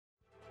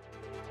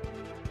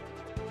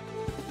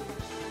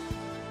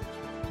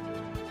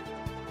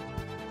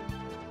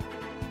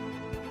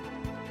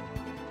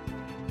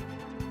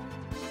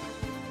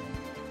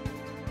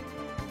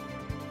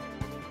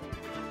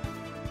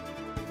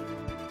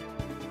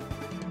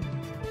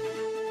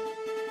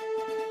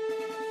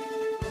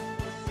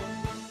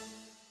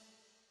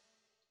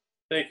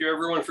Thank you,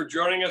 everyone, for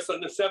joining us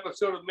on this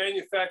episode of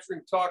Manufacturing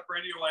Talk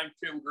Radio. I'm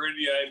Tim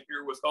Grady. I am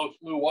here with host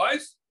Lou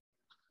Weiss.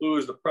 Lou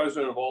is the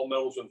president of All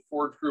Metals and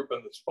Forge Group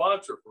and the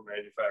sponsor for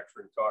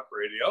Manufacturing Talk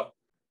Radio.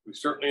 We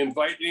certainly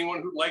invite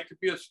anyone who'd like to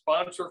be a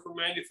sponsor for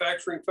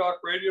Manufacturing Talk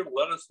Radio to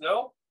let us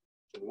know,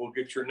 and we'll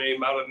get your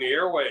name out on the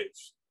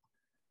airwaves.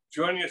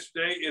 Joining us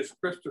today is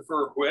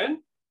Christopher Huynh.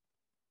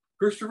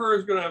 Christopher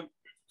is going to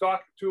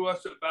talk to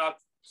us about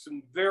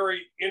some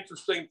very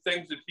interesting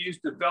things that he's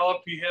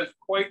developed. He has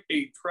quite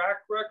a track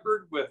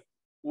record with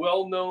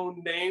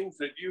well-known names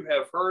that you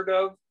have heard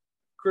of.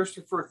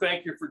 Christopher,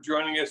 thank you for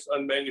joining us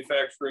on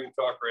Manufacturing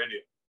Talk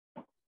Radio.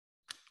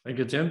 Thank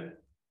you, Tim.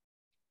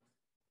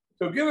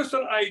 So give us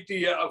an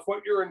idea of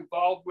what you're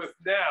involved with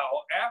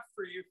now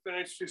after you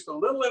finish, just a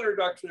little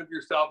introduction of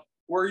yourself,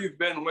 where you've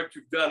been, what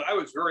you've done. I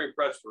was very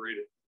impressed to read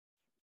it.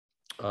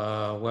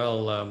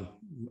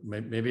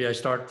 Maybe I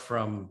start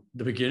from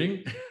the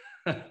beginning.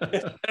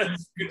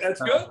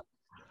 That's good.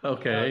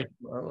 Okay.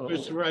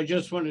 Christopher, I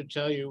just want to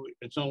tell you,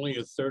 it's only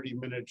a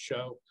 30-minute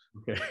show.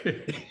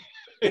 Okay.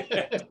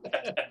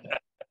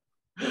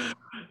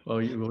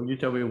 Well, you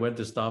tell me when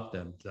to stop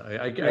then.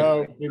 I guess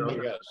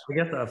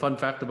a fun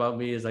fact about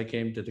me is I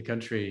came to the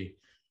country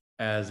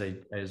as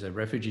a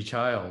refugee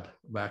child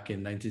back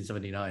in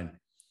 1979,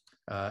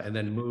 and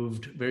then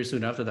moved very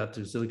soon after that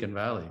to Silicon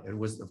Valley. It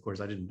was, of course,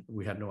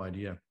 we had no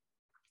idea,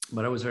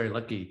 but I was very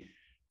lucky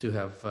to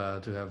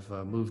have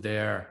moved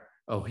there.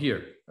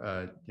 Here,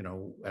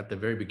 at the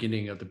very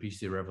beginning of the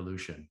PC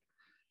revolution,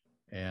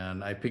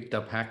 and I picked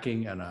up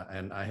hacking, and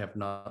I have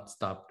not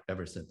stopped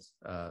ever since.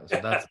 So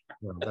that's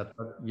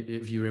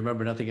if you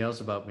remember nothing else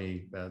about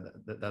me,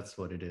 that's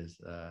what it is.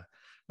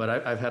 But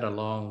I've had a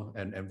long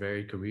and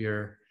varied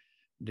career.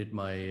 Did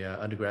my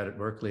undergrad at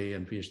Berkeley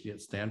and PhD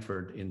at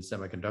Stanford in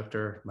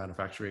semiconductor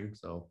manufacturing.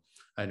 So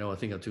I know a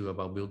thing or two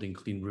about building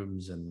clean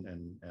rooms,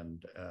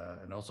 and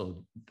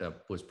also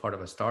that was part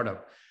of a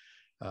startup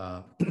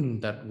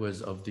that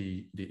was of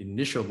the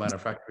initial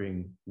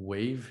manufacturing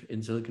wave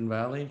in Silicon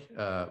Valley.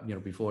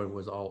 Before it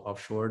was all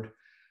offshored,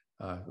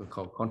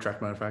 called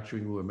contract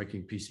manufacturing. We were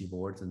making PC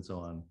boards and so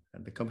on.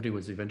 And the company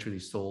was eventually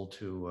sold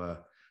to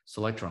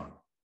Selectron.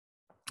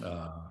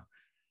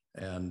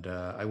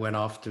 I went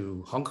off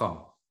to Hong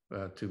Kong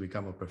to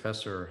become a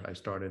professor. I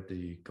started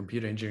the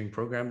computer engineering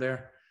program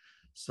there.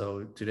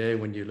 So today,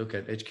 when you look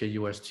at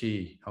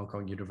HKUST, Hong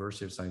Kong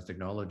University of Science and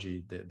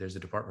Technology, there's a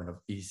department of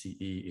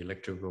ECE,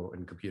 Electrical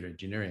and Computer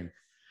Engineering.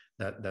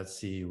 That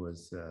C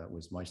was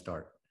my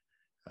start.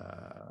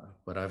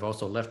 But I've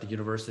also left the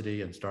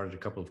university and started a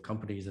couple of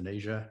companies in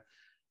Asia.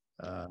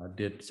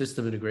 Did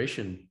system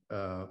integration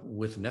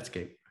with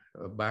Netscape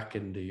back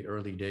in the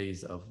early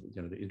days of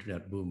the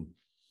internet boom.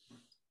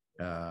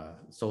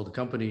 Sold the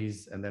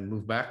companies and then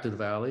moved back to the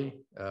Valley.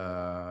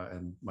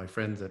 And my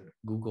friends at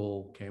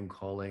Google came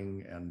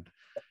calling and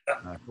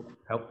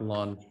helped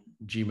launch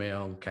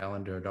Gmail,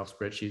 Calendar, Doc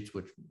spreadsheets,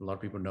 which a lot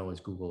of people know as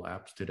Google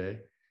Apps today.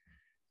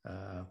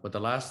 But the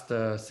last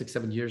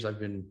 6-7 years, I've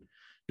been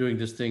doing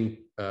this thing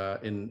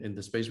in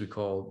the space we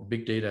call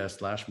big data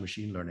 /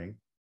 machine learning.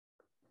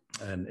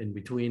 And in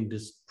between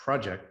this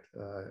project,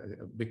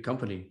 a big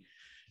company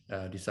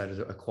decided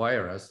to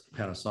acquire us,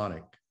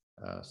 Panasonic.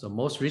 So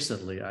most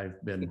recently,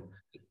 I've been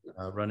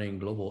running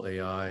global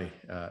AI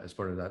as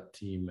part of that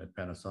team at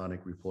Panasonic,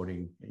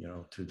 reporting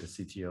to the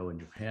CTO in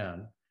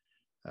Japan.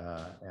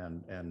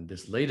 And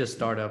this latest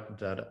startup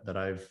that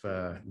I've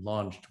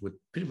launched with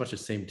pretty much the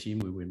same team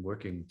we've been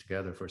working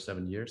together for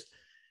 7 years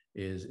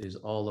is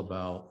all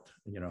about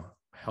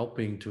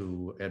helping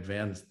to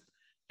advance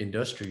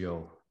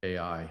industrial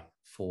AI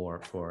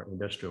for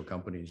industrial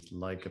companies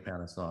like a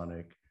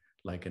Panasonic,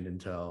 like an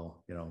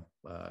Intel,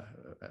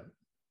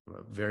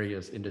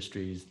 various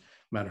industries,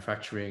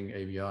 manufacturing,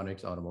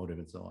 avionics, automotive,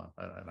 and so on.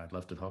 And I'd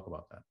love to talk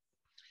about that.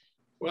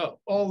 Well,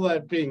 all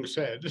that being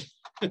said,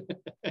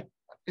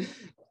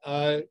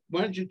 why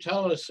don't you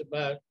tell us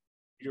about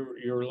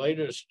your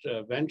latest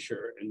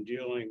venture in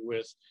dealing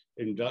with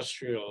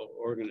industrial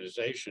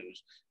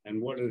organizations and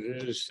what it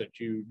is that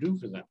you do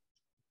for them?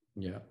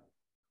 Yeah.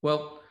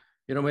 Well,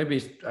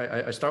 maybe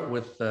I start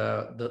with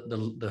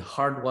the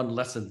hard-won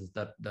lessons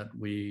that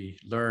we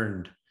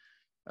learned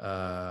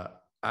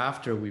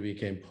after we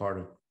became part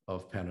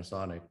of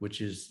Panasonic,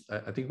 which is,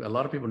 I think a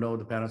lot of people know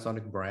the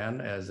Panasonic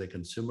brand as a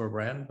consumer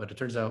brand, but it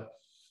turns out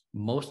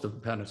most of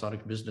the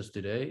Panasonic business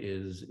today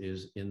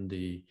is in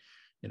the,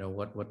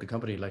 what the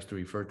company likes to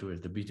refer to as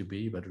the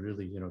B2B, but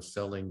really,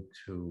 selling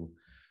to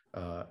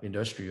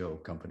industrial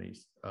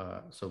companies.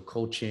 So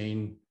cold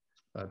chain,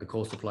 the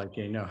cold supply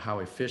chain, how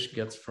a fish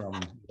gets from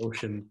the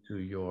ocean to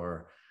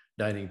your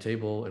dining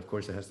table. Of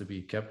course, it has to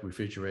be kept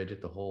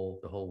refrigerated the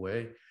whole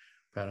way.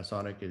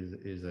 Panasonic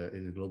is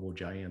a global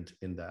giant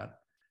in that.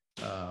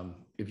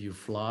 If you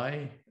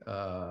fly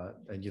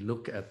and you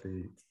look at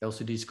the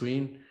LCD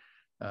screen,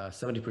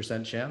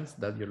 70% chance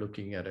that you're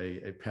looking at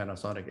a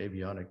Panasonic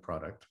avionic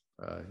product,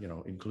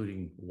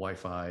 including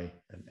Wi-Fi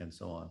and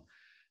so on.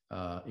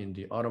 In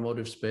the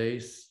automotive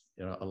space,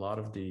 a lot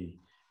of the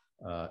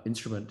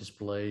instrument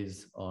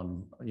displays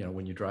on,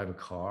 when you drive a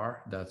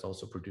car, that's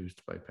also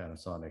produced by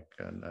Panasonic.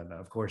 And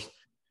of course,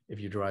 if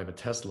you drive a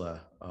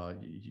Tesla,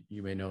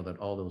 you may know that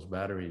all those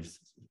batteries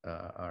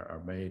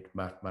are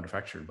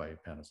manufactured by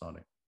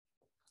Panasonic.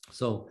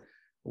 So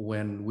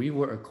when we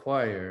were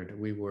acquired,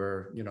 we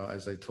were,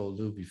 as I told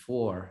Lou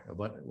before,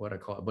 what I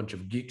call a bunch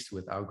of geeks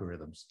with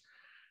algorithms,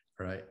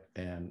 right?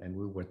 And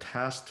we were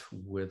tasked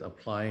with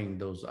applying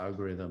those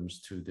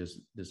algorithms to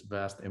this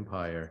vast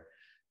empire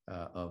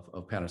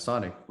of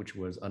Panasonic, which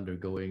was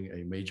undergoing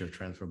a major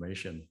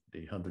transformation.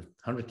 The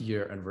 100th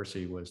year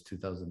anniversary was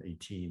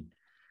 2018.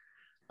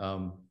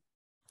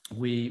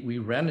 We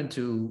ran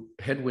into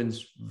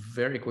headwinds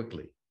very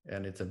quickly,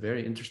 and it's a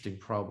very interesting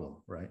problem,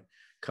 right?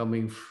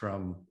 Coming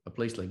from a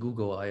place like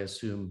Google, I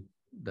assume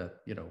that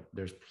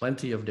there's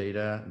plenty of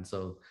data, and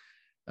so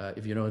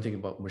if you know anything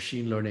about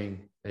machine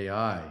learning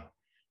AI,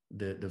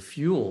 the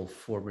fuel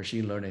for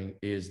machine learning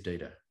is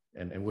data,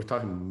 and we're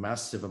talking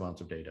massive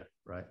amounts of data,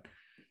 right?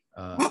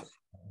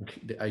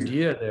 The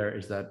idea there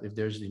is that if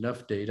there's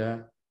enough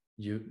data,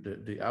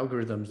 the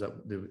algorithms,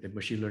 that the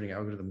machine learning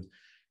algorithms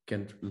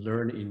can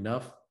learn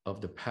enough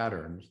of the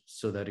patterns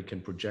so that it can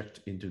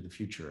project into the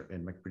future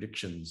and make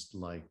predictions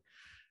like,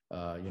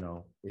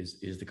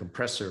 is the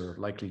compressor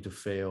likely to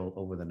fail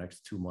over the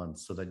next 2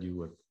 months, so that you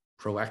would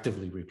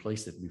proactively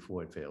replace it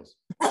before it fails.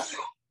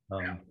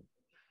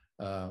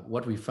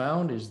 What we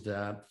found is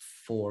that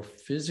for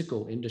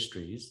physical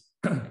industries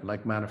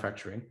like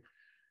manufacturing,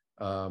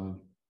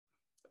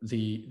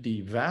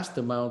 the vast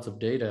amounts of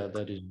data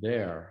that is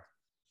there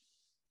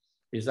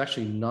is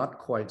actually not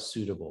quite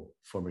suitable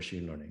for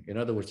machine learning. In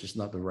other words, it's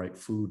not the right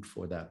food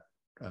for that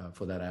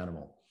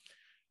animal.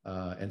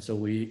 And so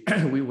we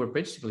were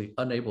basically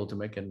unable to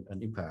make an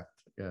impact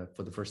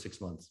for the first 6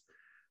 months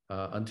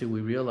until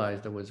we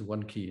realized there was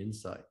one key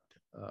insight.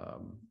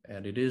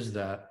 And it is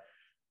that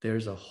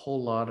there's a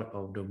whole lot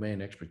of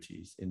domain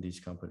expertise in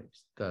these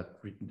companies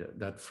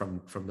that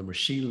from the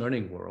machine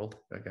learning world,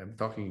 like I'm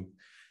talking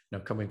now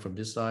coming from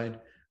this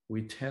side,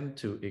 we tend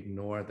to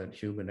ignore that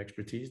human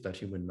expertise, that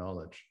human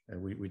knowledge.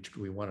 And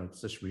we want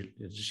to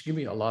just give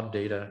me a lot of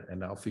data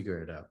and I'll figure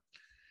it out.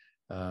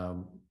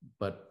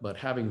 But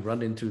having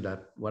run into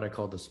that, what I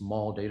call the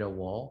small data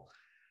wall,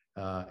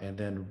 and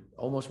then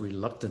almost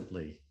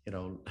reluctantly,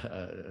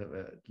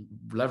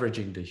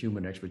 leveraging the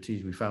human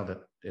expertise, we found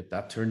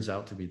that turns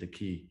out to be the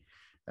key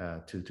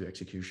to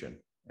execution.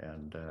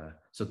 And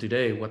so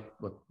today, what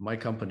my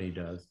company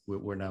does,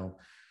 we're now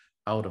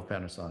out of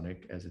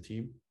Panasonic as a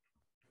team.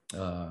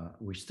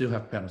 We still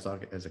have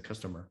Panasonic as a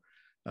customer,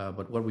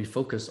 but what we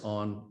focus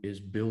on is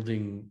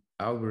building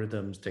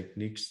algorithms,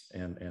 techniques,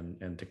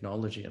 and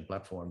technology and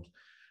platforms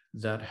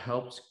that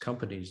helps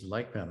companies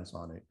like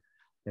Panasonic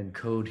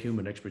encode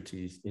human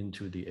expertise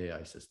into the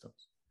AI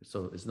systems.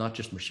 So it's not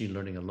just machine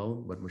learning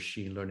alone, but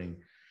machine learning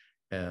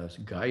as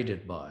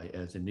guided by,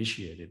 as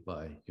initiated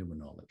by human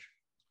knowledge.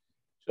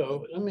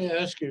 So let me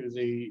ask you,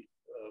 the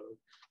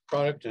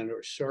product and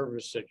or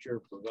service that you're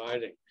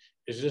providing,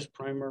 is this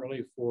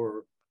primarily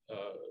for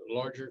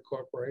larger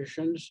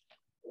corporations,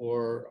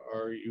 or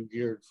are you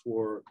geared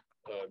for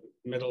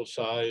middle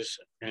size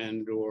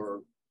and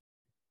or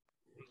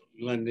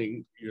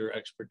lending your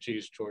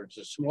expertise towards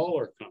the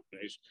smaller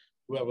companies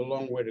who have a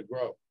long way to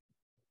grow?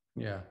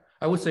 Yeah,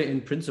 I would say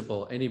in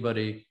principle,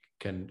 anybody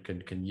can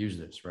use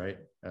this, right?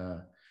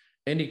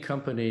 Any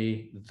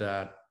company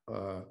that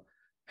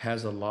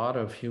has a lot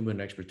of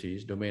human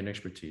expertise, domain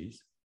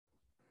expertise,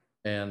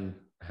 and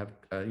have,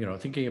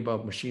 thinking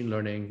about machine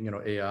learning,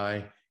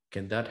 AI,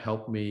 can that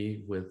help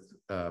me with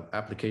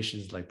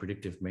applications like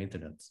predictive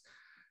maintenance?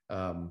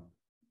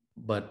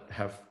 But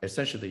have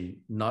essentially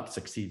not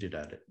succeeded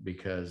at it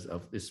because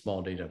of this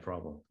small data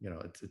problem.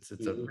 It's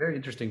a very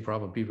interesting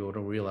problem. People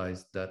don't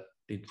realize that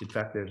in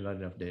fact, there's not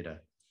enough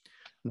data.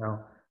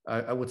 Now,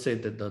 I would say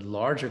that the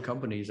larger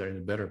companies are in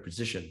a better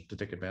position to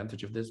take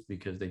advantage of this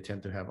because they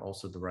tend to have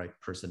also the right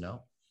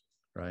personnel,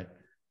 right?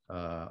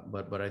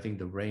 But I think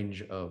the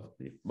range of,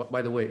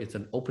 by the way, it's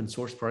an open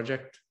source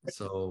project.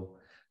 So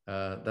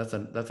that's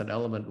an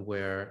element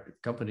where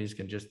companies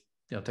can just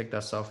take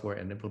that software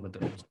and implement it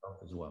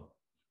themselves as well.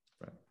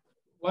 Right.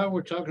 While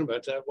we're talking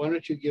about that, why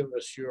don't you give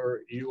us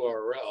your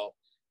URL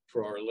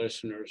for our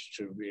listeners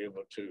to be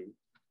able to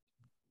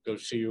go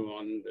see you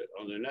on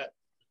the net?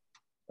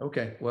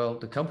 Okay, well,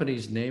 the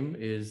company's name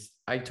is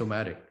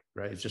Itomatic,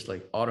 right? It's just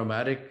like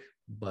automatic,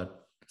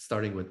 but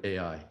starting with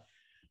AI.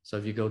 So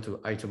if you go to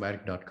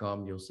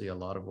itomatic.com, you'll see a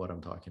lot of what I'm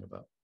talking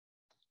about.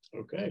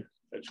 Okay,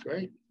 that's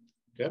great.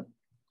 Yep.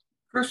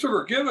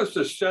 Christopher, give us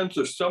a sense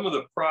of some of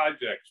the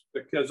projects,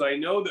 because I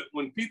know that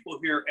when people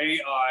hear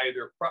AI,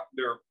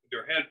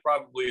 their head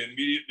probably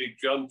immediately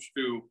jumps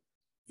to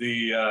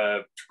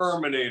the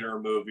Terminator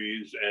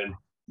movies and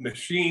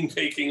machine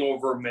taking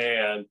over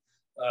man.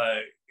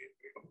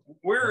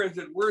 Where is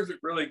it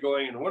really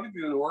going, and what have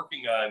you been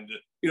working on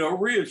to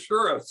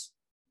reassure us?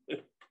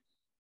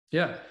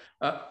 Yeah,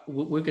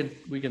 we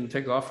can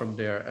take off from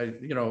there.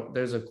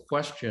 There's a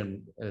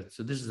question.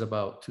 So this is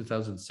about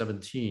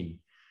 2017.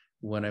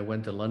 when I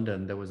went to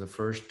London, there was a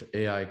first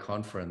AI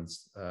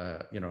conference,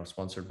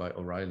 sponsored by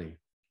O'Reilly.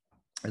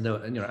 And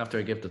then, after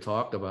I gave the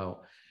talk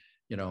about,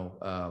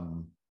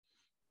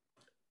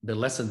 the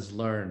lessons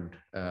learned,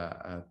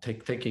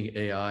 taking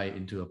AI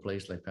into a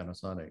place like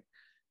Panasonic,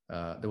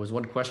 there was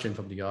one question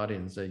from the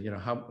audience that,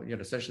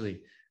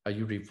 essentially, are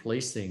you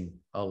replacing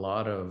a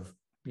lot of,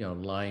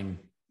 line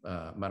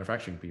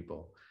manufacturing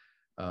people?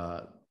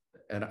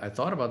 And I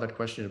thought about that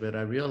question a bit.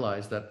 I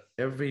realized that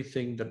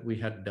everything that we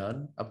had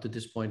done up to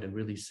this point and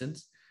really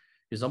since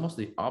is almost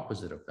the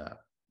opposite of that.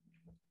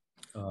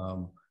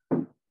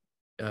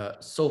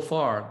 So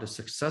far, the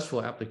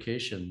successful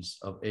applications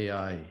of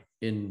AI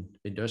in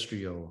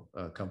industrial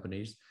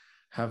companies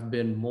have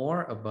been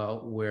more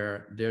about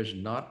where there's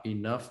not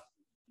enough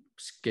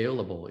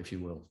scalable, if you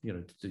will,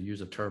 to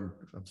use a term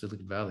from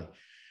Silicon Valley.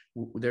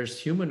 There's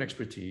human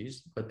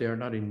expertise, but there are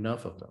not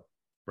enough of them,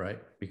 right?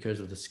 Because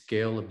of the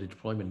scale of the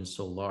deployment is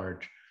so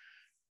large.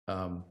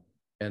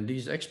 And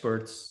these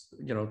experts,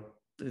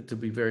 to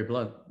be very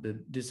blunt,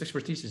 this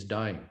expertise is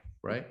dying,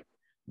 right?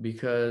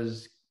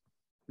 Because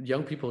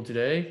young people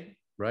today,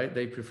 right,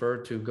 they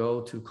prefer to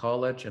go to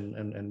college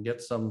and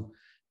get some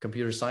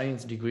computer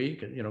science degree.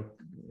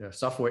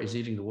 Software is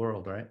eating the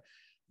world, right?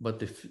 But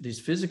this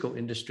physical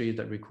industry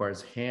that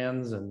requires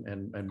hands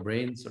and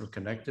brains sort of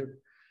connected,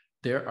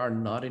 there are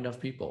not enough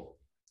people,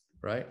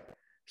 right?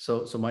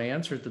 So my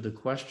answer to the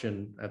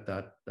question at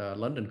that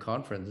London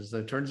conference is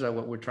that it turns out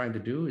what we're trying to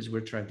do is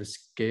we're trying to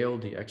scale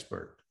the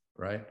expert,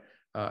 right?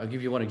 I'll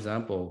give you one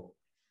example,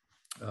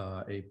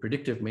 a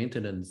predictive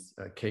maintenance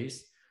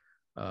case.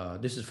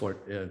 This is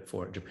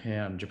for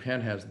Japan.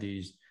 Japan has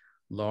these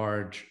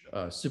large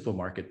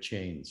supermarket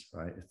chains,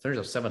 right? It turns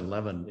out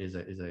 7-Eleven is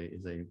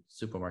a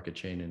supermarket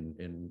chain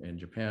in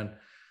Japan,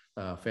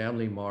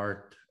 Family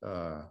Mart,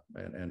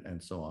 and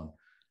so on.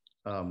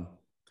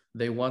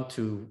 They want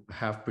to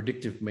have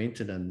predictive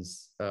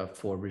maintenance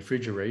for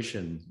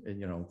refrigeration,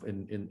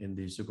 in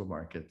these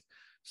supermarkets,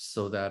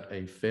 so that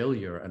a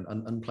failure, an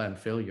unplanned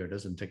failure,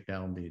 doesn't take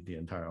down the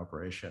entire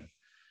operation.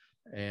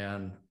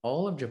 And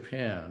all of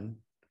Japan,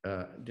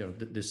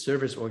 the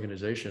service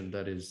organization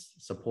that is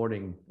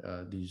supporting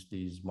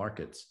these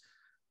markets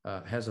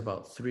has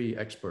about 3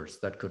 experts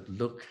that could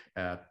look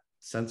at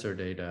sensor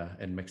data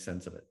and make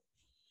sense of it.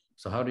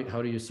 So how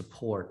do you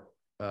support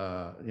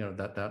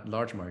that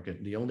large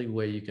market? The only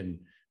way you can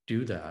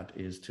do that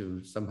is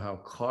to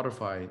somehow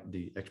codify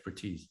the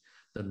expertise,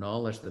 the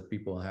knowledge that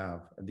people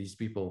have. And these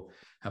people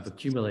have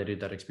accumulated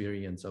that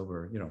experience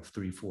over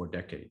 3-4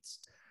 decades.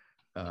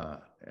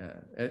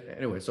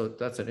 Anyway, so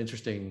that's an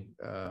interesting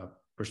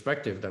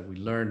perspective that we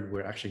learned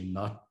we're actually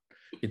not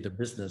in the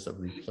business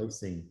of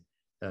replacing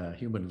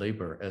human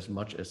labor as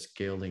much as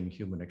scaling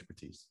human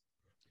expertise.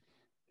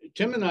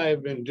 Tim and I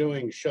have been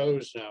doing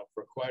shows now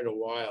for quite a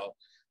while,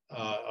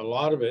 a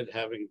lot of it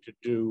having to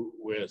do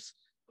with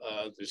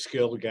the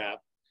skill gap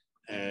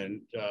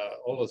and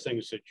all the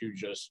things that you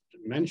just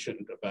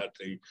mentioned about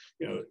the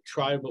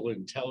tribal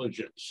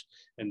intelligence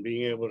and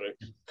being able to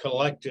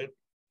collect it,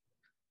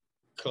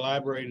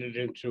 collaborate it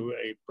into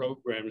a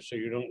program so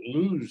you don't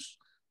lose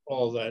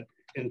all that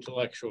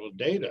intellectual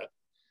data.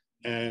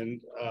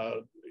 And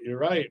you're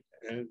right,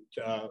 and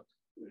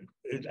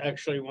it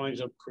actually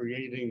winds up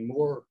creating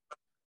more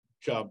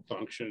job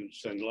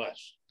functions than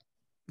less.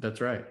 That's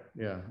right.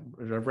 Yeah.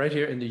 Right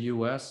here in the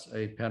US,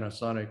 a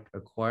Panasonic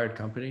acquired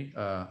company,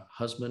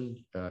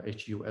 Hussmann,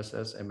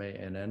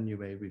 Hussmann, you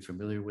may be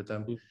familiar with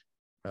them.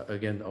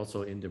 Again,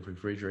 also in the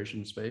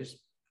refrigeration space.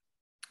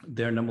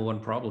 Their number one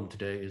problem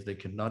today is they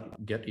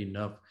cannot get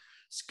enough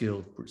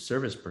skilled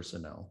service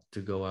personnel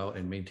to go out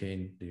and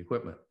maintain the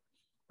equipment,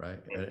 right?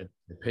 And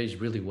it pays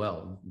really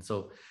well. And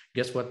so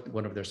guess what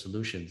one of their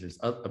solutions is?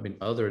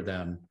 Other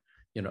than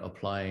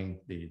applying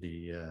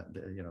the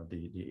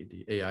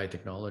AI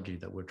technology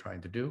that we're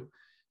trying to do,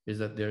 is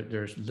that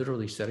they're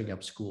literally setting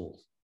up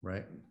schools,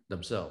 right,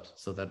 themselves,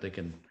 so that they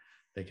can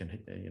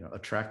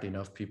attract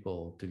enough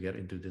people to get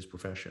into this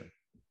profession,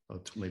 or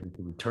to maybe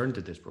to return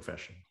to this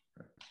profession.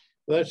 Right?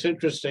 Well, that's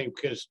interesting,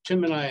 because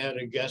Tim and I had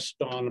a guest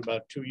on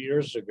about 2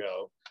 years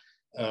ago.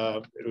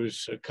 It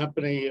was a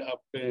company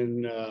up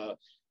in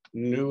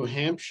New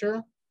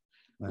Hampshire,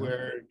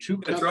 where 2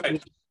 companies. That's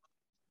right.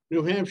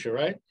 New Hampshire,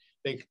 right?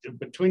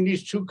 Between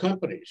these 2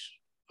 companies,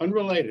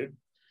 unrelated,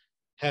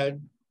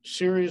 had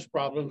serious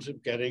problems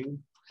of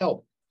getting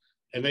help.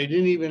 And they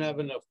didn't even have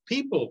enough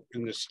people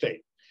in the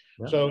state.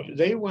 Yeah. So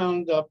they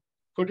wound up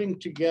putting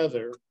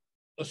together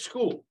a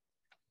school.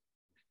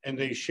 And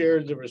they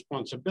shared the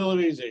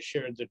responsibilities, they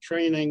shared the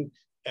training,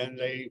 and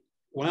they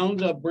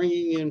wound up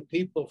bringing in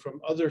people from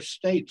other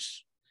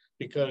states,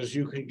 because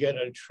you could get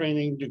a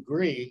training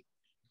degree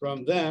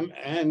from them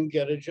and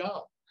get a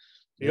job.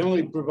 The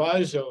only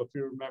proviso, if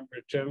you remember,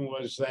 Tim,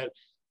 was that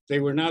they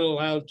were not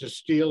allowed to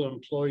steal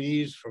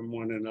employees from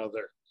one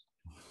another.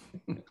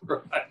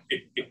 Right.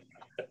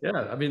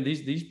 Yeah, I mean,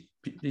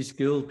 these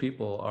skilled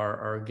people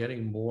are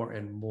getting more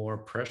and more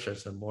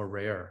precious and more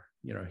rare,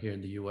 here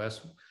in the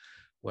US,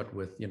 what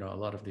with, a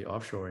lot of the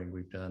offshoring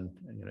we've done,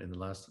 in the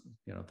last,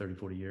 30,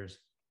 40 years.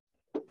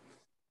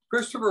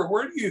 Christopher,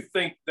 where do you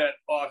think that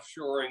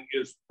offshoring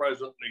is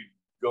presently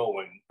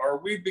going? Are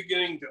we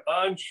beginning to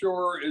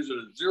onshore? Is it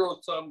a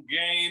zero-sum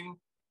game?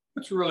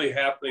 What's really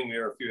happening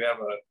there if you have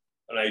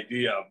an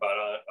idea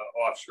about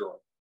offshoring?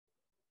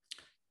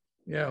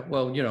 Yeah,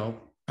 well, you know,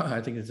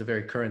 I think it's a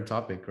very current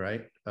topic,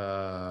 right?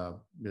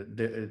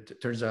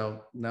 It turns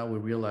out now we're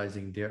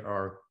realizing there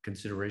are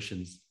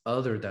considerations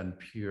other than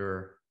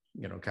pure,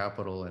 you know,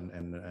 capital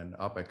and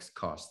OpEx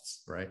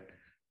costs, right?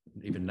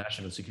 Even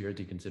national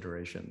security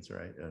considerations,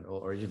 right?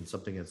 Or even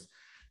something as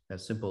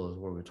simple as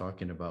what we're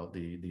talking about,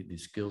 the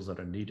skills that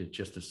are needed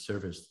just to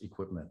service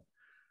equipment.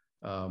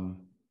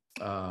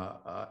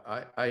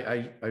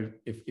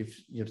 If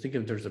you think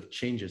in terms of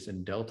changes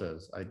in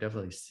deltas, I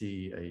definitely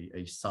see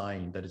a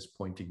sign that is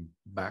pointing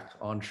back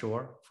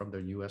onshore from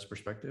the U.S.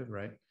 perspective,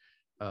 right?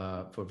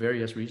 For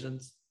various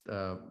reasons,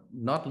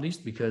 not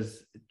least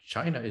because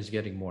China is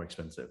getting more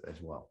expensive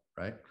as well,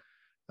 right?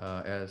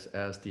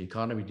 As the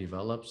economy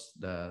develops,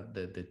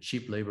 the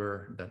cheap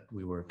labor that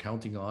we were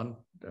counting on,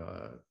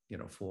 you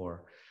know,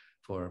 for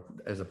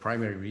as a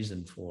primary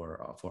reason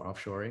for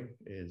offshoring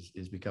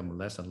is become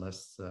less and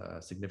less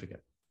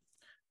significant.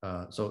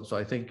 So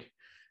I think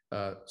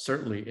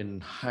certainly in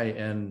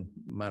high-end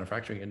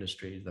manufacturing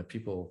industries that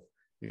people,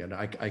 again,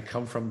 I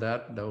come from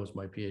that. That was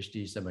my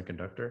PhD,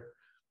 semiconductor,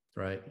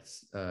 right?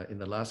 In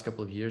the last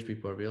couple of years,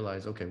 people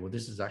realize, okay, well,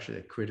 this is actually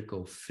a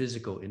critical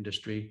physical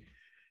industry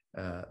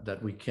that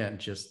we can't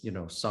just, you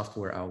know,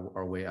 software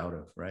our way out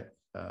of, right?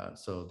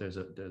 So there's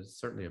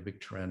certainly a big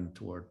trend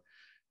toward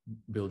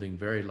building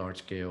very large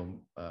scale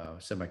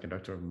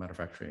semiconductor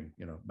manufacturing,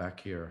 you know, back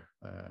here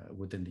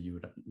within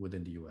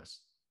the U.S.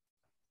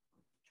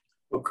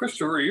 Well,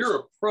 Christopher,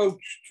 your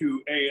approach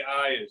to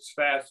AI is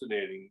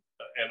fascinating,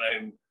 and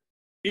I'm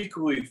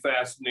equally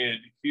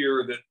fascinated to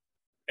hear that,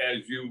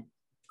 as you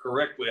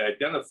correctly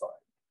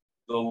identified,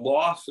 the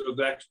loss of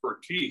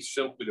expertise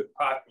simply to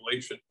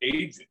population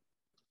aging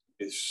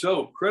is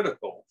so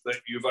critical that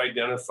you've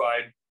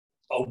identified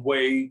a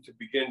way to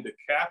begin to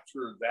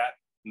capture that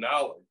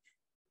knowledge.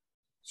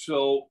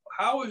 So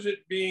how is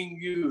it being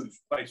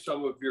used by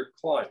some of your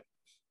clients?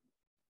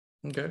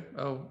 Okay,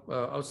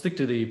 I'll stick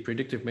to the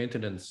predictive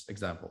maintenance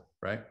example,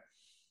 right?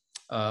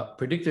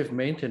 Predictive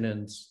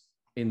maintenance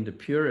in the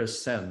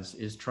purest sense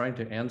is trying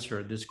to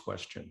answer this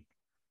question.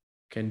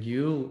 Can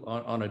you,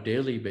 on a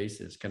daily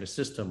basis, can a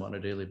system on a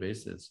daily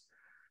basis,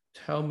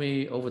 tell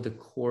me over the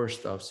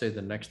course of, say, the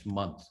next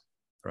month,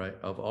 right,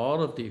 of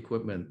all of the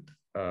equipment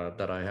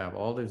that I have,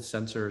 all the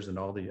sensors and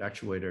all the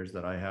actuators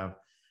that I have,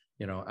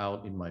 you know,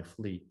 out in my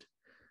fleet,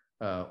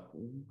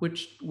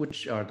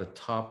 which are the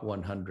top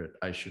 100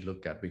 I should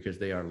look at because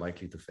they are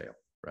likely to fail,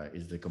 right?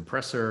 Is the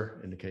compressor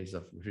in the case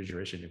of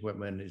refrigeration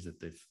equipment? Is it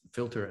the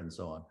filter and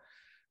so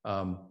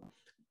on?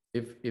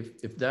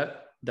 If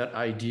that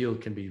ideal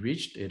can be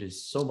reached, it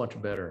is so much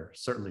better,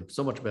 certainly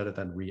so much better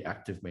than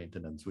reactive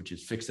maintenance, which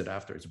is fix it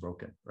after it's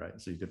broken, right?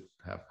 So you could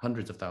have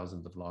hundreds of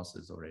thousands of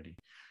losses already.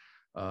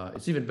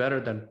 It's even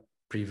better than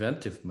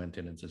preventive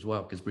maintenance as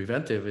well, because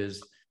preventive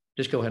is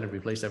just go ahead and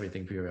replace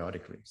everything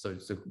periodically. So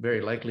very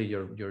likely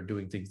you're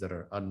doing things that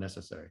are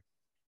unnecessary.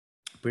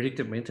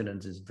 Predictive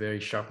maintenance is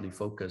very sharply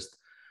focused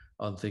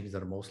on things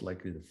that are most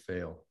likely to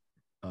fail.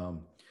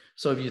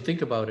 So if you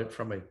think about it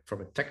from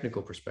a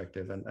technical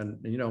perspective, and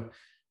you know,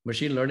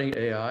 machine learning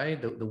AI,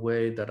 the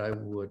way that I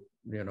would,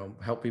 you know,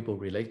 help people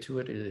relate to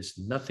it is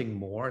nothing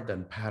more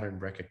than pattern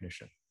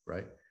recognition,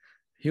 right?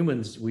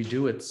 Humans, we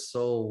do it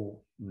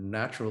so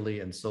naturally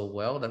and so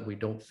well that we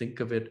don't think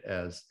of it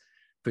as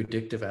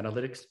predictive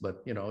analytics.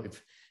 But you know,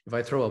 if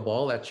I throw a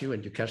ball at you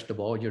and you catch the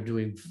ball, you're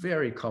doing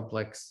very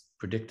complex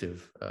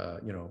predictive,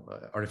 you know,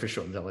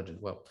 artificial intelligence,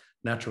 well,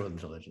 natural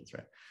intelligence,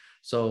 right?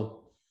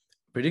 So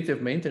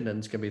predictive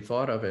maintenance can be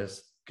thought of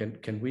as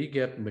can we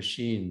get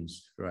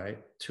machines, right,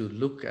 to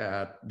look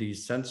at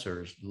these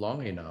sensors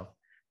long enough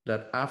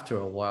that after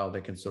a while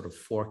they can sort of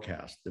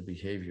forecast the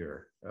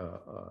behavior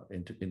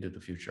into the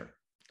future.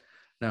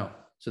 Now,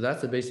 so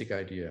that's the basic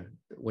idea.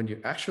 When you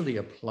actually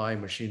apply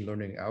machine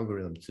learning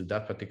algorithms to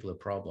that particular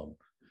problem,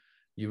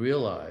 you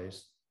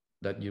realize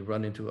that you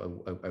run into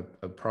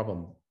a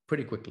problem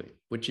pretty quickly,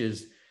 which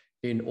is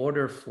in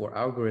order for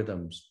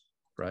algorithms,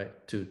 right,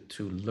 to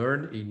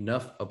learn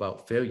enough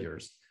about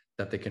failures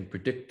that they can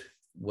predict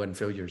when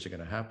failures are going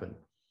to happen,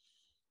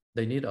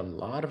 they need a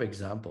lot of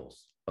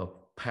examples of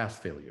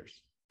past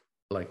failures.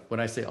 Like when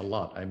I say a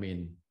lot, I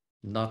mean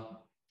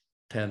not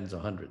tens or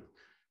hundreds,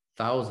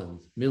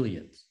 thousands,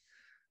 millions,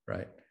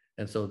 right?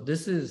 And so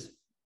this is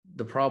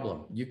the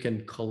problem. You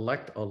can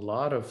collect a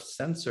lot of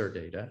sensor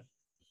data,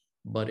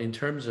 but in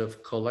terms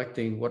of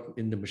collecting what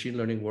in the machine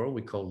learning world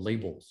we call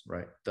labels,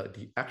 right?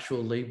 The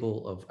actual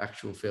label of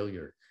actual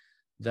failure,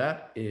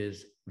 that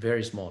is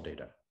very small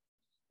data,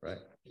 right?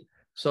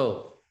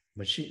 So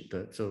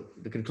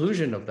the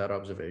conclusion of that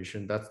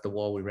observation, that's the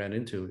wall we ran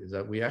into, is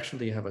that we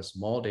actually have a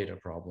small data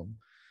problem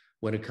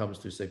when it comes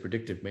to, say,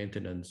 predictive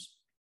maintenance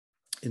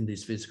in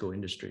these physical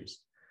industries.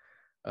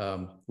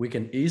 We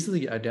can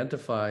easily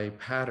identify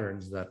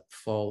patterns that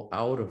fall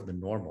out of the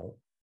normal,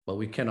 but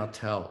we cannot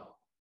tell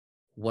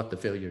what the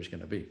failure is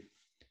going to be.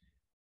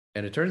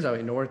 And it turns out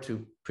in order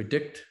to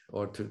predict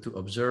or to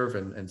observe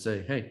and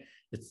say, hey,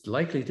 it's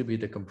likely to be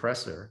the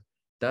compressor,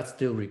 that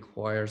still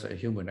requires a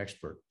human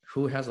expert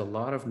who has a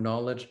lot of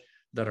knowledge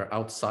that are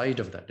outside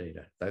of that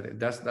data.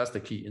 That's the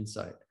key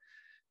insight.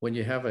 When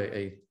you have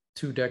a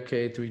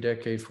 2-decade,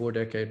 3-decade,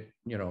 4-decade,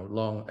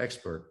 long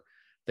expert,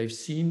 they've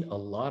seen a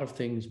lot of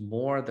things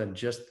more than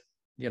just,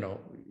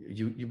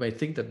 you may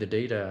think that the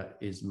data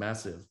is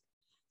massive,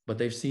 but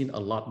they've seen a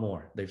lot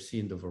more. They've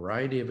seen the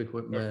variety of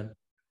equipment,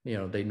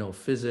 they know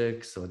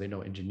physics or they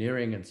know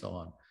engineering and so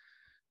on.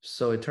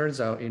 So it turns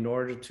out in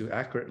order to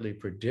accurately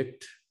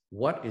predict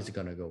what is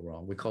going to go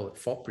wrong, we call it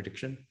fault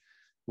prediction,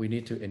 we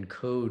need to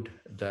encode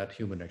that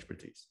human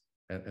expertise.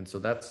 And so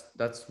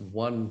that's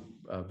one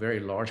very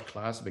large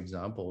class of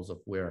examples of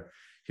where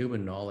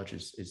human knowledge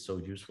is so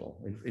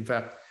useful. In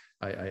fact,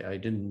 I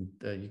didn't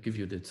give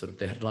you the sort of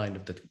the headline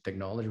of the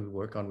technology we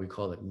work on. We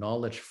call it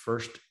knowledge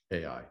first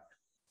AI,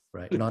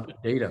 right?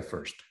 Not data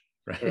first,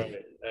 right?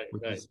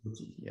 Right.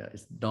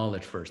 It's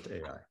knowledge first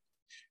AI.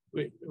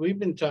 We've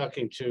been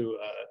talking to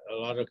a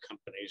lot of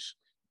companies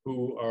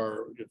who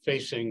are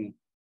facing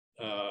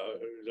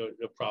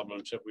the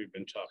problems that we've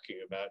been talking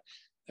about.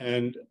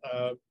 And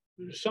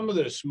some of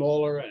the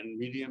smaller and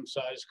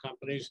medium-sized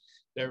companies,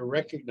 they're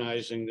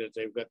recognizing that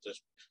they've got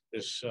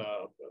this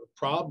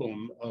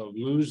problem of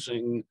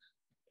losing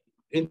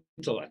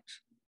intellect,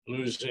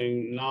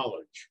 losing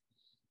knowledge.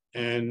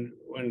 And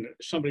when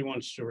somebody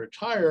wants to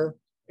retire,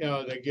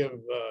 they give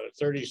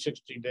 30,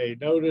 60-day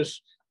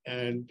notice,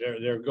 and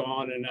they're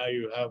gone. And now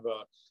you have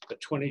a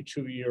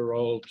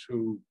 22-year-old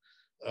who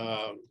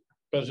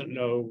doesn't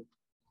know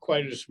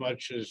quite as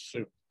much as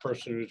the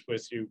person who's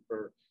with you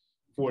for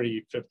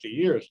 40, 50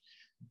 years.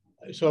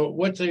 So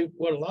what a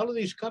lot of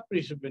these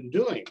companies have been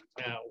doing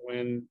now,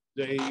 when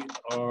they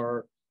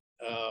are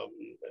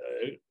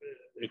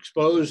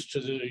exposed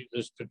to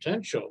this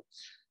potential,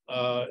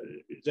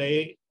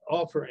 they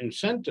offer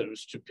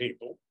incentives to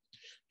people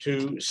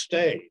to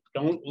stay,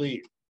 don't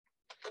leave,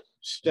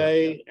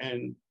 stay,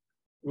 and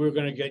we're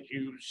going to get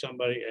you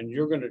somebody, and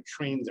you're going to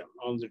train them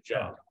on the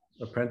job.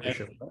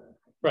 Apprenticeship.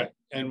 Right.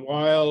 And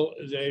while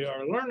they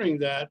are learning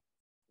that,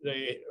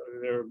 there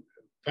are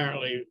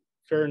apparently a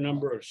fair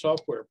number of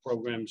software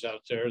programs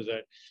out there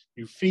that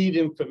you feed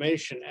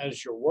information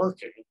as you're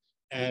working.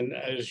 And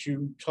as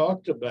you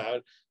talked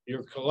about,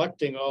 you're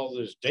collecting all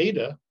this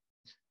data,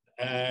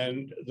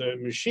 and the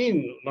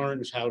machine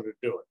learns how to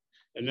do it.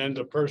 And then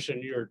the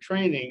person you're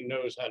training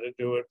knows how to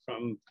do it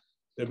from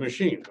the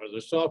machine or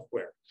the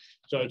software.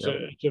 So it's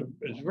a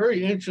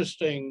very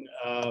interesting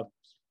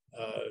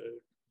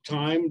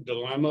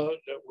dilemma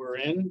that we're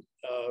in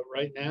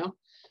right now.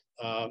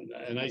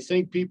 And I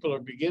think people are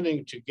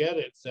beginning to get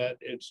it, that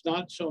it's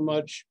not so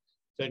much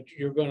that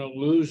you're going to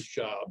lose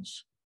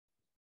jobs,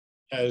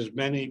 as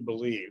many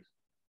believe,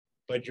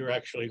 but you're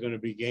actually going to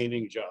be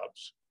gaining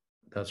jobs.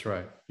 That's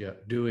right. Yeah,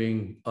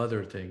 doing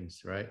other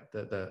things, right?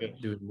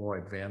 Doing more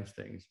advanced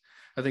things.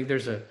 I think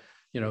there's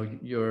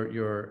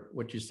your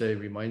what you say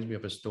reminds me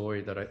of a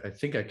story that I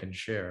think I can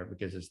share,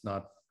 because it's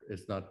not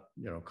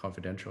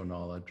confidential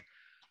knowledge.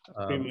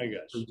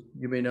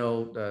 You may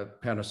know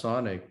that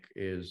Panasonic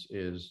is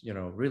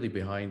really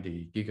behind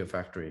the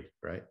Gigafactory,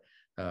 right?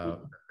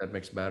 That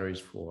makes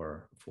batteries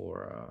for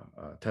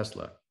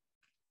Tesla.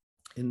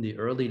 In the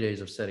early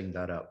days of setting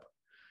that up,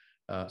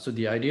 so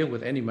the idea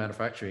with any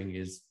manufacturing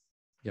is,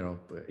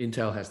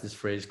 Intel has this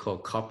phrase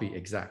called copy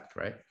exact,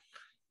 right?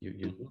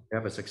 You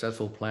have a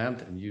successful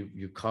plant and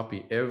you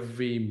copy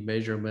every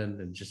measurement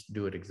and just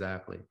do it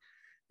exactly.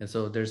 And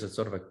so there's a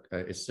sort of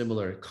a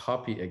similar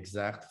copy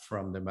exact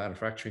from the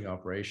manufacturing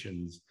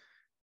operations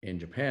in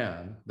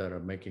Japan that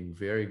are making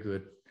very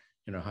good,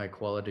 high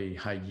quality,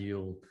 high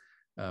yield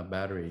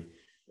battery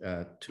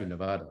to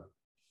Nevada.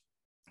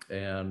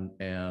 And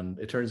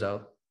it turns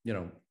out,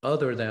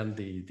 other than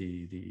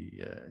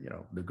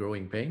the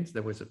growing pains,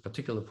 there was a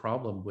particular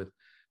problem with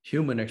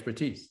human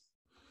expertise,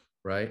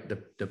 right?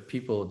 The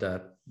people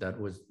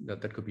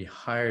that could be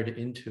hired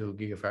into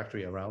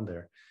Gigafactory around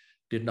there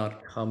did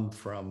not come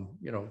from,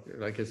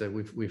 like I said,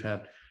 we've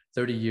had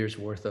 30 years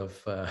worth of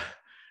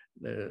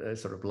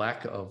sort of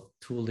lack of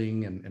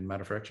tooling and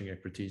manufacturing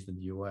expertise in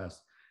the US.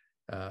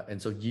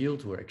 And so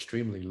yields were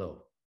extremely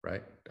low,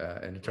 right?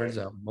 And it turns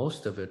out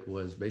most of it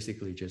was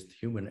basically just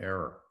human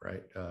error,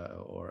 right?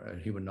 Or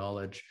human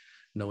knowledge,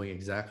 knowing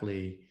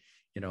exactly,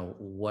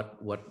 what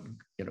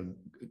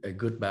a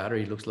good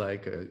battery looks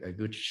like, a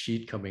good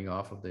sheet coming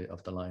off of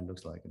the line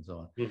looks like, and so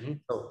on.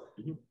 So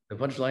the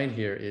punchline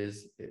here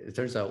is, it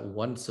turns out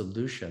one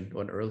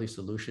early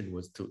solution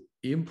was to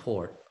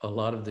import a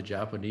lot of the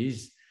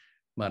Japanese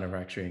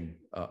manufacturing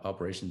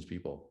operations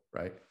people,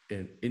 right,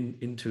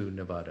 into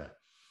Nevada.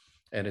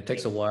 And it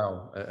takes a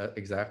while.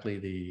 Exactly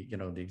the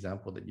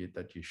example that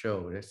you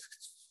showed. It's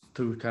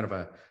through kind of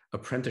a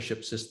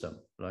apprenticeship system.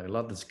 Like, a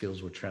lot of the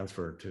skills were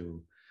transferred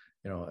to,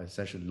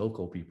 essentially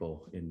local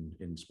people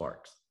in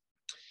Sparks.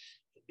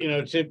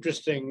 It's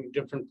interesting.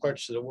 Different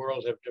parts of the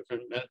world have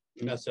different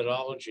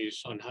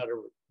methodologies on how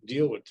to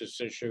deal with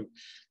this issue.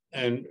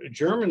 And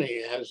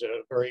Germany has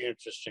a very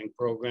interesting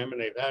program,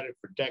 and they've had it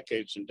for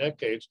decades and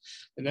decades.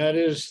 And that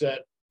is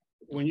that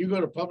when you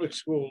go to public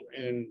school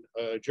in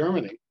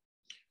Germany,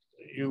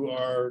 you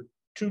are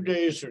 2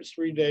 days or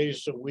 3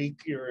 days a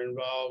week, you're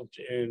involved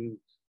in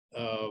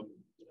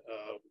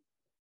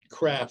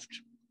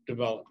craft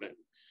development,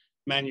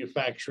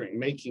 manufacturing,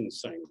 making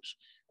things.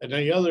 And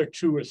the other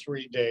 2 or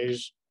 3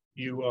 days,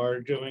 you are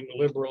doing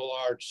liberal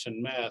arts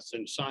and math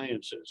and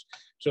sciences.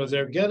 So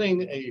they're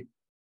getting a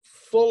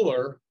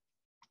fuller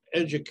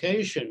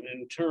education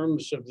in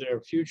terms of their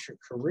future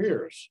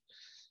careers.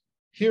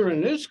 Here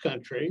in this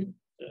country,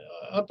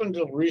 up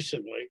until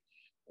recently,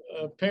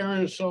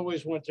 parents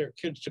always want their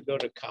kids to go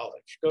to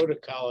college. Go to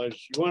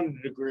college, you want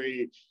a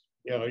degree,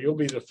 you know, you'll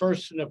be the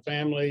first in the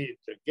family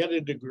to get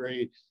a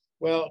degree.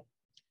 Well,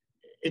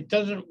 it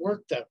doesn't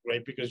work that way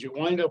because you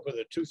wind up with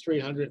a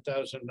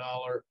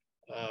 $200,000-$300,000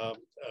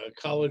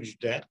 college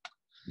debt.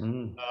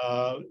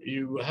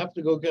 You have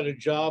to go get a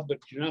job, but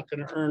you're not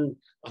going to earn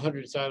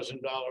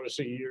 $100,000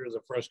 a year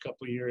the first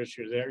couple of years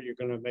you're there. You're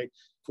going to make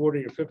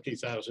 $40,000 or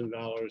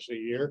 $50,000 a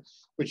year,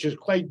 which is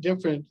quite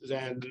different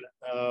than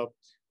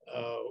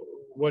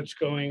what's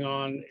going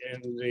on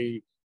in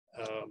the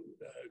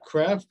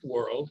craft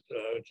world.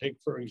 Take,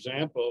 for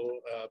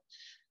example,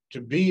 to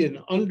be an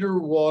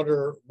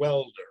underwater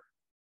welder,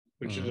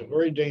 which is a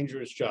very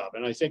dangerous job.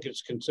 And I think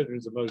it's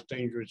considered the most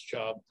dangerous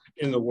job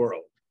in the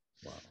world.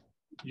 Wow.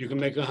 You can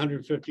make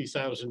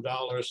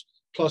 $150,000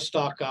 plus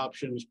stock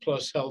options,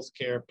 plus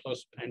healthcare,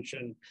 plus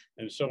pension,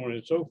 and so on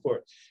and so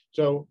forth.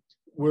 So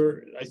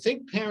I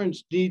think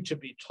parents need to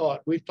be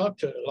taught. We've talked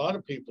to a lot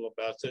of people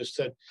about this,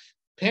 that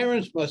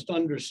parents must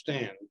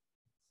understand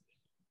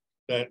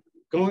that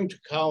going to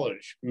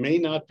college may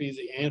not be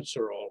the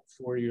answer all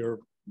for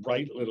your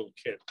bright little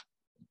kid.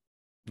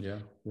 Yeah.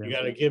 You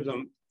got to give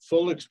them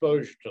full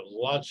exposure to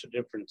lots of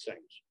different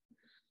things.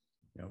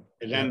 Yeah.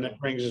 And then that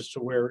brings us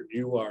to where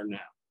you are now.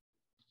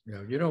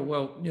 Yeah,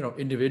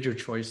 individual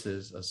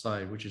choices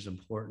aside, which is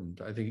important,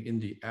 I think in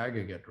the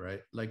aggregate,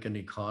 right, like an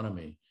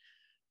economy,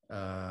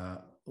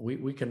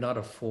 we cannot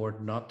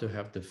afford not to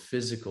have the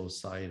physical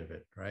side of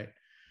it, right?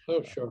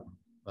 Oh, sure.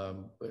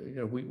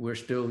 We're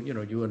still,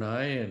 you and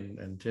I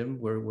and Tim,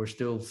 we're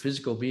still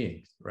physical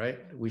beings, right?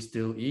 We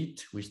still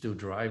eat, we still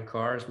drive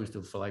cars, we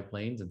still fly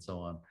planes, and so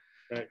on.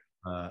 Right.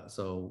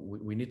 So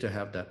we need to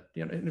have that.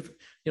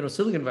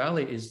 Silicon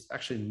Valley is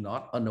actually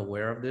not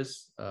unaware of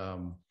this.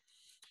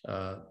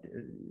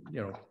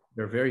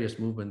 There are various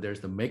movements.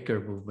 There's the maker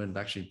movement,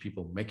 actually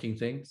people making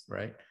things,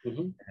 right?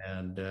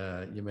 And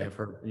you may have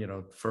heard,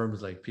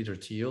 firms like Peter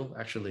Thiel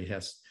actually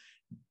has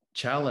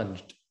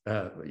challenged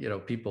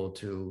people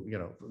to,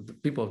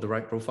 people of the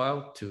right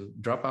profile to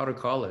drop out of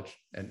college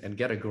and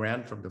get a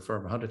grant from the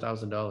firm,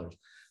 $100,000,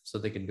 so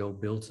they can go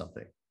build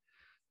something,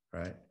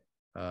 right?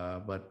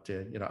 But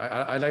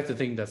I like to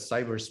think that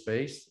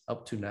cyberspace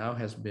up to now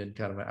has been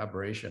kind of an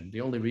aberration.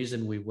 The only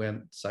reason we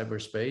went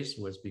cyberspace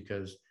was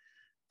because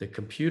the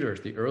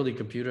early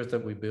computers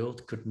that we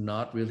built could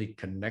not really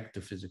connect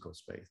to physical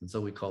space. And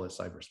so we call it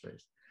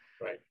cyberspace.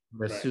 Right.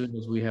 As soon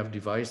as we have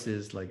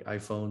devices like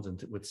iPhones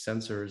and with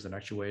sensors and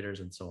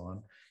actuators and so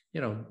on,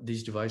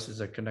 these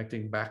devices are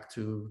connecting back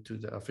to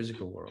the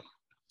physical world.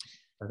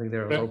 I think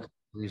there are local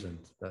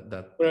reasons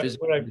that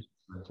physical is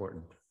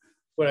important.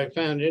 What I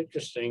found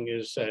interesting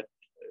is that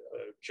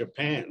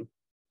Japan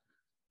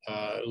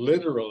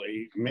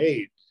literally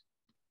made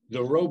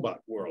the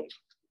robot world.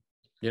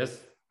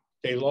 Yes.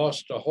 They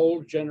lost a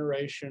whole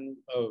generation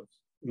of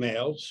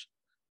males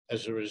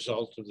as a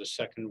result of the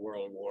Second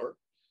World War,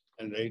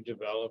 and they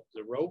developed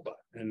the robot.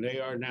 And they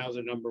are now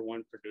the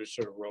 #1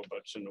 producer of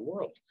robots in the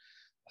world.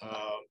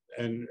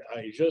 And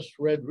I just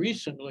read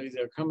recently,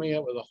 they're coming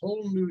out with a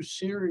whole new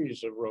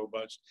series of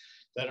robots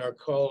that are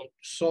called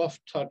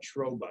soft touch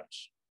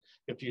robots.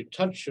 If you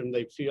touch them,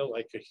 they feel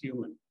like a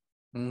human.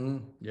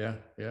 Yeah.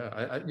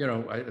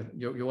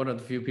 You're one of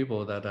the few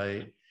people that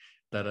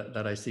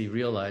I see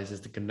realize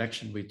is the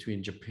connection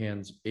between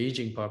Japan's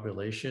aging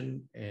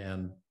population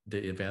and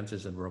the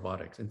advances in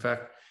robotics. In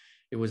fact,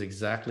 it was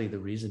exactly the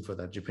reason for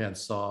that. Japan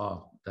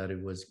saw that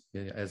it was,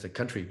 as a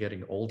country,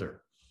 getting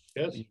older.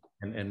 Yes.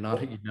 And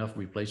not enough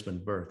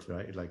replacement birth,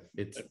 right? Like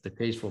it's the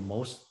case for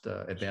most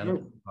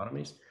advanced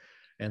economies.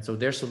 And so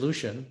their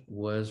solution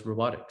was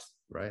robotics,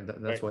 right?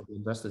 That's why they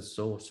invested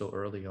so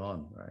early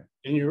on, right?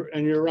 And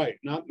you're right.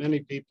 Not many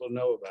people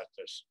know about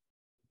this.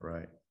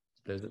 Right.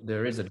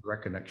 There is a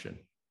direct connection.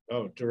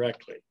 Oh,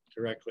 directly.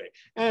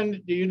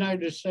 And the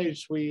United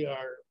States, we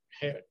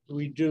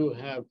do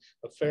have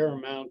a fair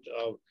amount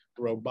of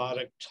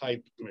robotic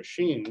type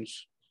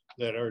machines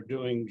that are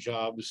doing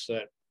jobs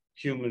that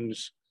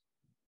humans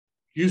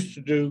used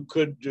to do,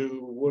 could do,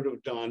 would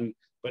have done,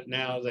 but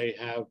now they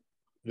have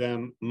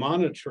them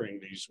monitoring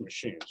these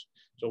machines.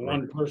 So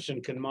one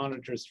person can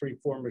monitor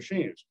 3-4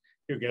 machines.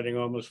 You're getting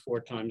almost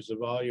 4 times the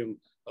volume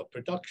of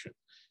production.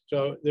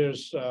 So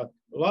there's a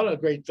lot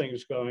of great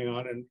things going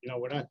on. And, you know,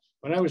 when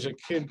I was a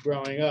kid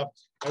growing up,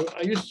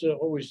 I used to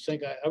always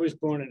think, I was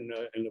born in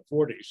the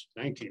 40s,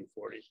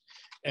 1940s.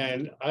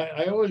 And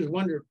I always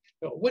wondered,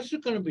 what's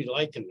it going to be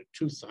like in the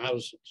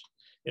 2000s?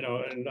 You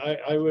know, and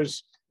I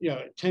was, you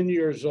know, 10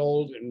 years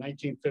old in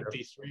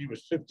 1953,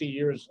 was 50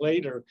 years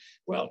later.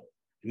 Well,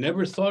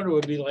 never thought it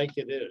would be like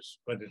it is,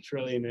 but it's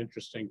really an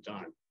interesting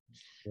time.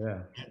 Yeah.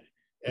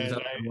 And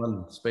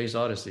Space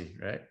Odyssey,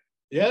 right?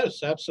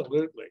 Yes,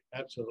 absolutely.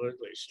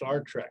 Absolutely.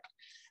 Star Trek.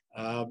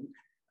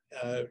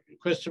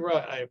 Christopher,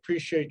 I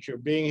appreciate your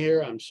being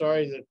here. I'm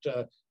sorry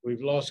that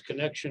we've lost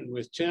connection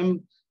with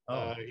Tim.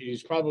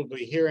 He's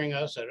probably hearing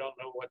us. I don't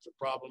know what the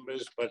problem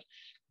is, but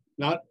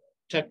not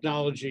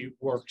technology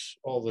works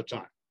all the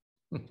time,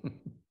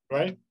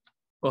 right?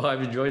 Well,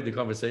 I've enjoyed the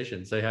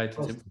conversation. Say hi to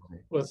Tim for me.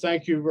 Well,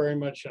 thank you very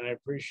much, and I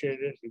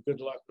appreciate it. And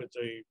good luck with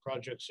the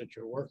projects that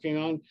you're working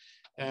on.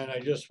 And I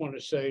just want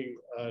to say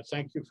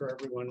thank you for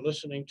everyone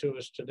listening to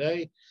us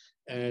today.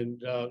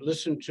 And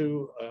listen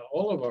to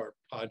all of our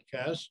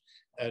podcasts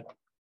at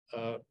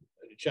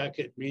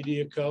Jacket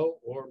Media Co.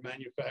 or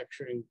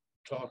Manufacturing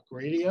Talk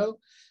Radio.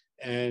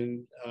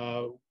 And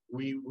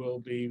we will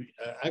be,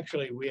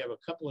 actually, we have a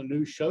couple of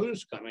new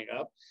shows coming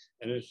up.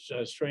 And it's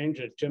strange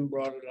that Tim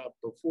brought it up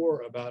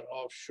before about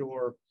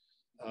offshore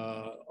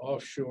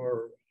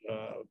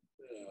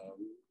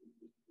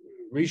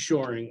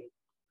reshoring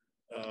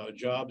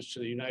jobs to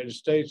the United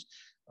States.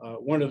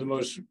 One of the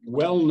most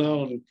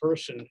well-known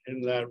person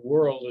in that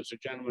world is a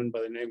gentleman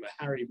by the name of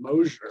Harry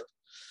Mosher.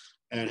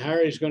 And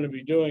Harry's going to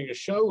be doing a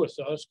show with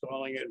us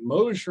calling it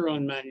Mosher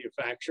on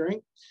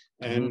Manufacturing.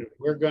 And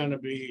we're going to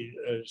be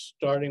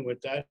starting with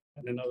that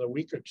in another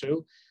week or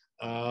two.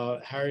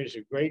 Harry's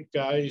a great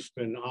guy. He's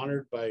been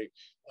honored by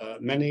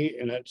many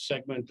in that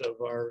segment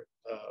of our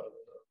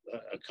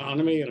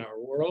economy and our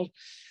world.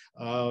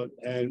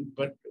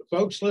 But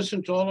folks,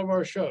 listen to all of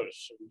our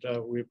shows.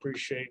 And, we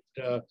appreciate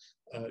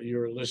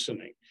your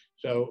listening.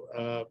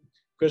 So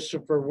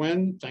Christopher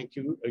Wen, thank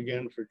you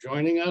again for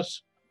joining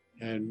us.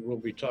 And we'll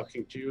be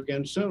talking to you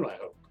again soon, I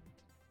hope.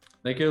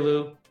 Thank you,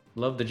 Lou.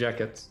 Love the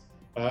jackets.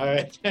 All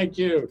right, thank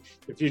you.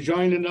 If you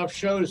join enough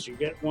shows, you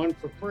get one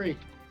for free.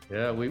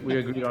 Yeah, we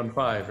agreed on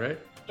 5, right?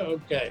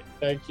 Okay,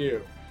 thank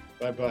you.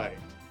 Bye-bye.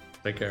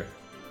 Take care.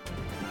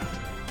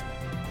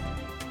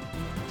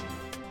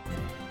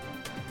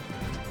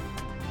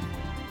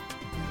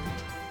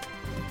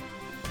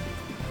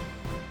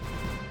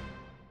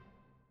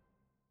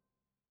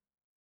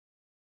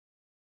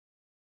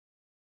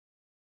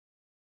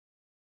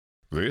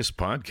 This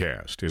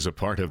podcast is a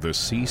part of the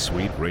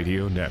C-Suite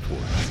Radio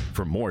Network.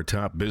 For more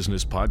top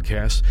business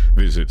podcasts,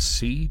 visit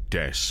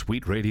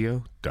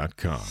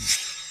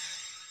c-suiteradio.com.